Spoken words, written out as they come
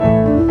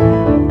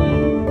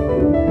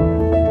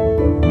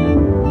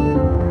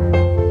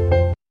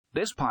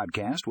This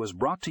podcast was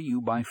brought to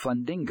you by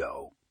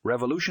Fundingo.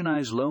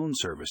 Revolutionize loan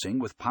servicing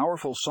with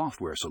powerful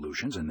software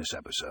solutions. In this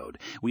episode,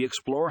 we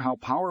explore how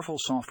powerful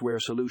software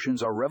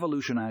solutions are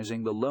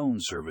revolutionizing the loan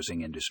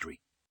servicing industry.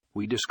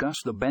 We discuss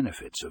the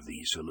benefits of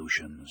these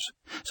solutions,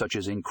 such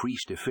as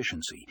increased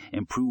efficiency,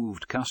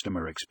 improved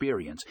customer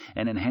experience,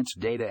 and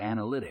enhanced data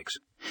analytics.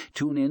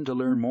 Tune in to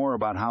learn more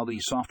about how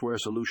these software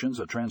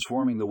solutions are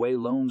transforming the way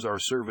loans are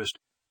serviced.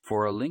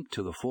 For a link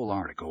to the full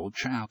article,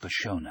 check out the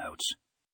show notes.